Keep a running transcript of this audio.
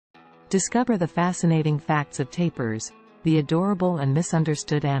Discover the fascinating facts of tapirs, the adorable and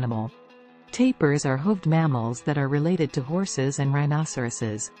misunderstood animal. Tapirs are hoofed mammals that are related to horses and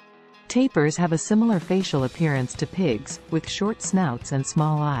rhinoceroses. Tapirs have a similar facial appearance to pigs, with short snouts and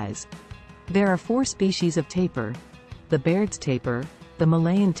small eyes. There are 4 species of tapir: the Baird's tapir, the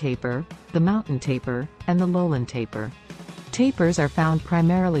Malayan tapir, the mountain tapir, and the lowland tapir. Tapirs are found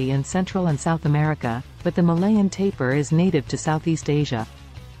primarily in Central and South America, but the Malayan tapir is native to Southeast Asia.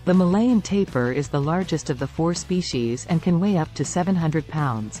 The Malayan tapir is the largest of the 4 species and can weigh up to 700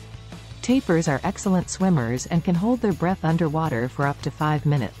 pounds. Tapirs are excellent swimmers and can hold their breath underwater for up to 5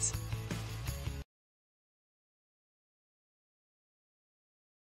 minutes.